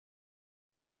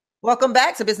Welcome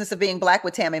back to Business of Being Black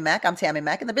with Tammi Mack. I'm Tammi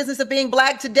Mack, and the business of being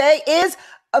Black today is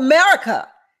America.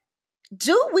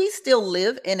 Do we still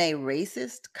live in a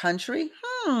racist country?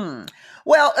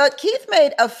 Well, Keith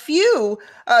made a few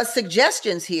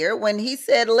suggestions here when he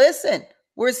said, listen,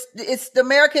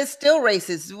 America is still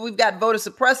racist. We've got voter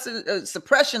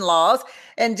suppression laws.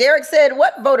 And Derek said,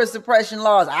 what voter suppression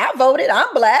laws? I voted.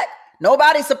 I'm Black.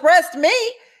 Nobody suppressed me.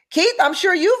 Keith, I'm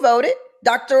sure you voted.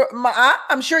 Dr. Ma'a,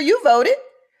 I'm sure you voted.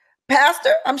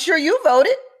 Pastor, I'm sure you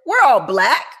voted. We're all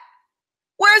Black.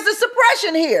 Where's the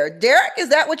suppression here? Derek, is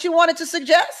that what you wanted to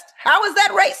suggest? How is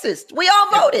that racist? We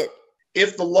all voted.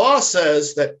 If the law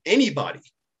says that anybody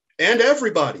and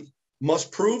everybody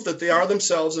must prove that they are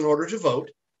themselves in order to vote,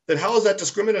 then how is that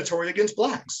discriminatory against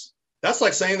Blacks? That's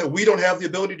like saying that we don't have the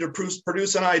ability to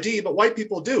produce an ID, but white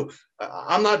people do.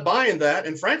 I'm not buying that.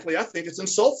 And frankly, I think it's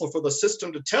insultful for the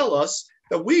system to tell us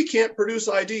that we can't produce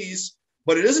IDs,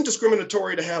 but it isn't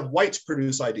discriminatory to have whites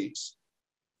produce IDs.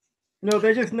 No,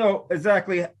 they just know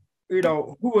exactly,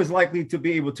 who is likely to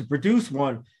be able to produce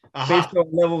one based on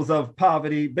levels of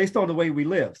poverty, based on the way we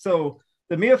live. So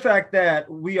the mere fact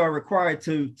that we are required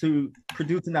to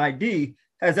produce an ID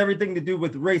has everything to do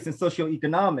with race and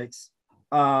socioeconomics.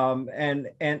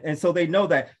 And so they know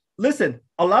that. Listen,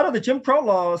 a lot of the Jim Crow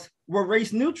laws were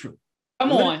race neutral.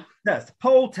 Come on. Yes,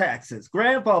 poll taxes,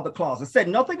 grandfather clauses said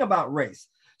nothing about race.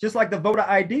 Just like the voter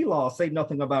ID laws say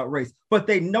nothing about race, but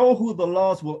they know who the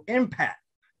laws will impact.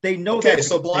 They know that. Okay,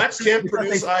 so Blacks can't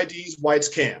produce IDs, whites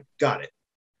can. Got it.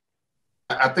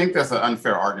 I think that's an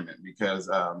unfair argument because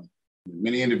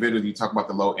many individuals, you talk about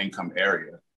the low income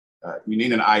area, you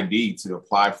need an ID to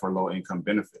apply for low income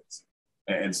benefits.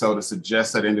 And so to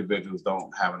suggest that individuals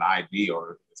don't have an ID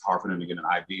or it's hard for them to get an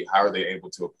ID, how are they able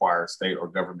to acquire state or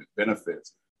government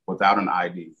benefits without an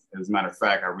ID? As a matter of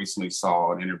fact, I recently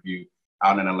saw an interview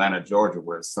out in Atlanta, Georgia,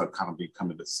 where it's kind of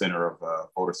becoming the center of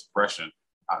voter suppression.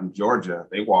 Out in Georgia,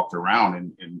 they walked around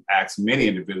and asked many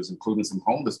individuals, including some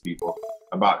homeless people,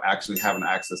 about actually having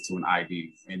access to an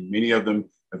ID. And many of them,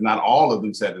 if not all of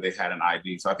them, said that they had an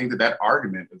ID. So I think that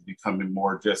argument is becoming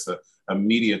more just a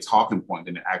media talking point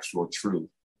than the actual truth.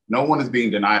 No one is being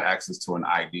denied access to an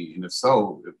ID. And if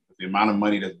so, if the amount of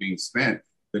money that's being spent,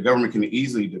 the government can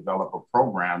easily develop a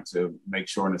program to make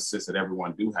sure and assist that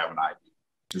everyone do have an ID.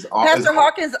 Pastor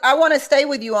Hawkins, I want to stay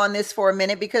with you on this for a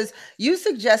minute because you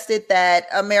suggested that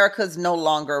America's no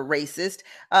longer racist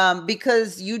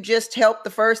because you just helped the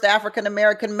first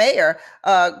African-American mayor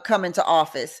come into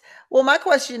office. Well, my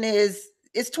question is,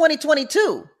 it's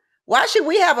 2022. Why should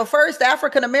we have a first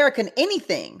African-American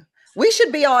anything? We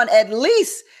should be on at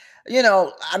least,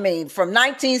 from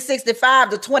 1965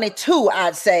 to 22,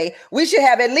 I'd say. We should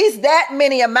have at least that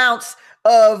many amounts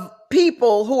of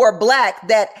people who are Black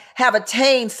that have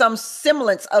attained some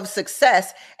semblance of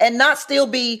success and not still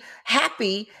be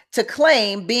happy to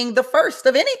claim being the first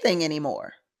of anything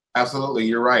anymore. Absolutely,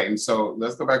 you're right. And so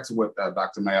let's go back to what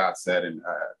Dr. Mayotte said in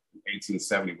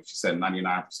 1870, which she said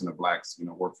 99% of Blacks,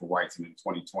 work for whites, and in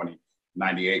 2020,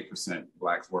 98%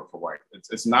 Blacks work for white.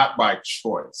 It's not by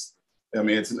choice. I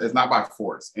mean, it's not by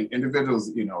force. And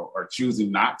individuals, are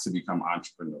choosing not to become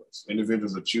entrepreneurs.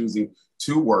 Individuals are choosing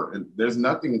to work. And there's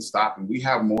nothing stopping. We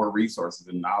have more resources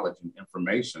and knowledge and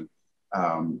information.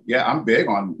 I'm big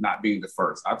on not being the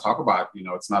first. I talk about,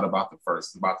 it's not about the first,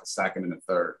 it's about the second and the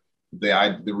third.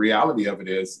 The reality of it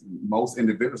is most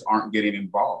individuals aren't getting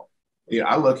involved.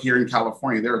 I look here in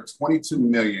California, there are 22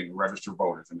 million registered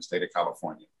voters in the state of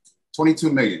California.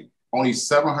 22 million, only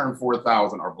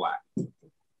 704,000 are Black.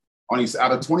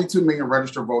 Out of 22 million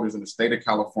registered voters in the state of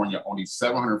California, only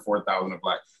 704,000 are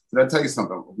Black. So that tell you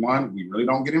something. One, we really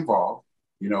don't get involved,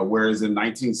 whereas in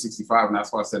 1965, and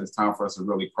that's why I said it's time for us to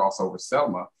really cross over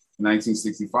Selma. In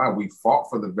 1965, we fought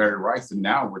for the very rights that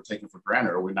now we're taking for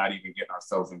granted or we're not even getting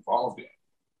ourselves involved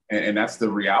in. And that's the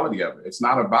reality of it. It's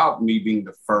not about me being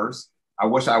the first. I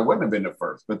wish I wouldn't have been the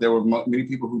first, but there were many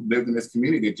people who lived in this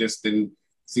community that just didn't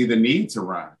see the need to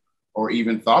run, or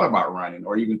even thought about running,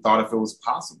 or even thought if it was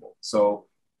possible. So,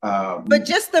 but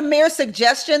just the mere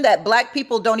suggestion that Black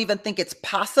people don't even think it's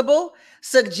possible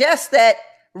suggests that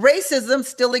racism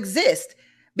still exists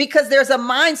because there's a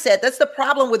mindset. That's the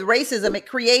problem with racism. It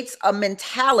creates a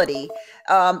mentality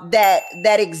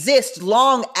that exists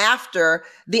long after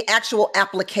the actual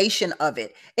application of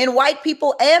it in white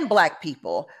people and Black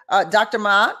people. Dr.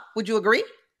 Ma, would you agree?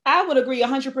 I would agree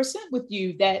 100% with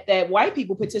you that white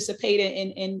people participate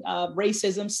in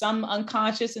racism, some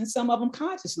unconscious and some of them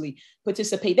consciously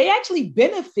participate. They actually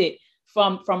benefit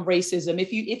from racism.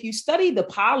 If you study the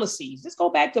policies, let's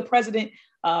go back to President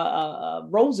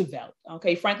Roosevelt,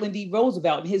 Franklin D.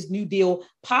 Roosevelt and his New Deal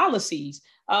policies.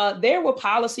 there were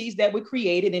policies that were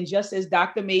created. And just as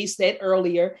Dr. May said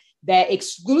earlier, that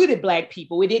excluded Black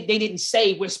people. They didn't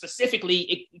say we're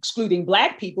specifically excluding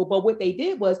Black people, but what they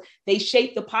did was they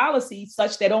shaped the policies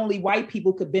such that only white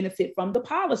people could benefit from the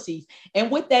policies. And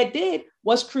what that did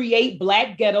was create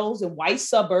Black ghettos and white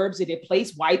suburbs, and it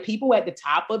placed white people at the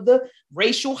top of the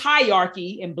racial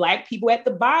hierarchy and Black people at the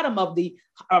bottom of the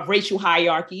racial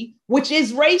hierarchy, which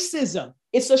is racism.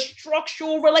 It's a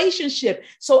structural relationship.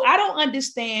 So I don't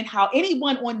understand how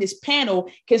anyone on this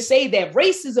panel can say that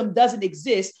racism doesn't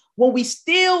exist when we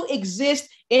still exist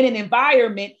in an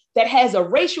environment that has a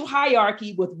racial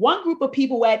hierarchy with one group of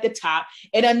people at the top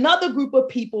and another group of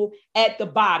people at the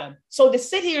bottom. So to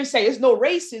sit here and say there's no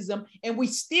racism and we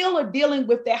still are dealing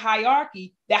with that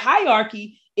hierarchy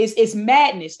is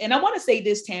madness. And I want to say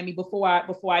this, Tammi, before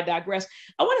I digress.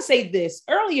 I want to say this.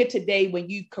 Earlier today, when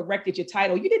you corrected your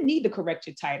title, you didn't need to correct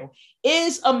your title.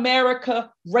 Is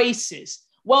America racist?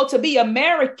 Well, to be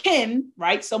American,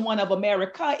 right, someone of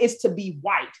America, is to be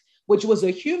white, which was a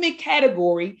human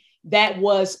category that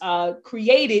was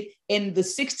created in the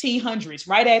 1600s,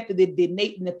 right after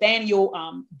the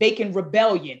Nathaniel Bacon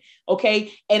Rebellion,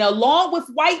 okay? And along with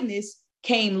whiteness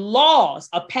came laws,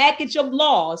 a package of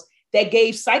laws that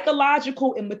gave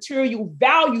psychological and material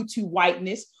value to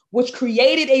whiteness, which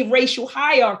created a racial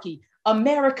hierarchy.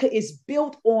 America is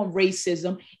built on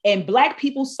racism, and Black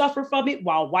people suffer from it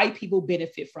while white people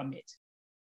benefit from it.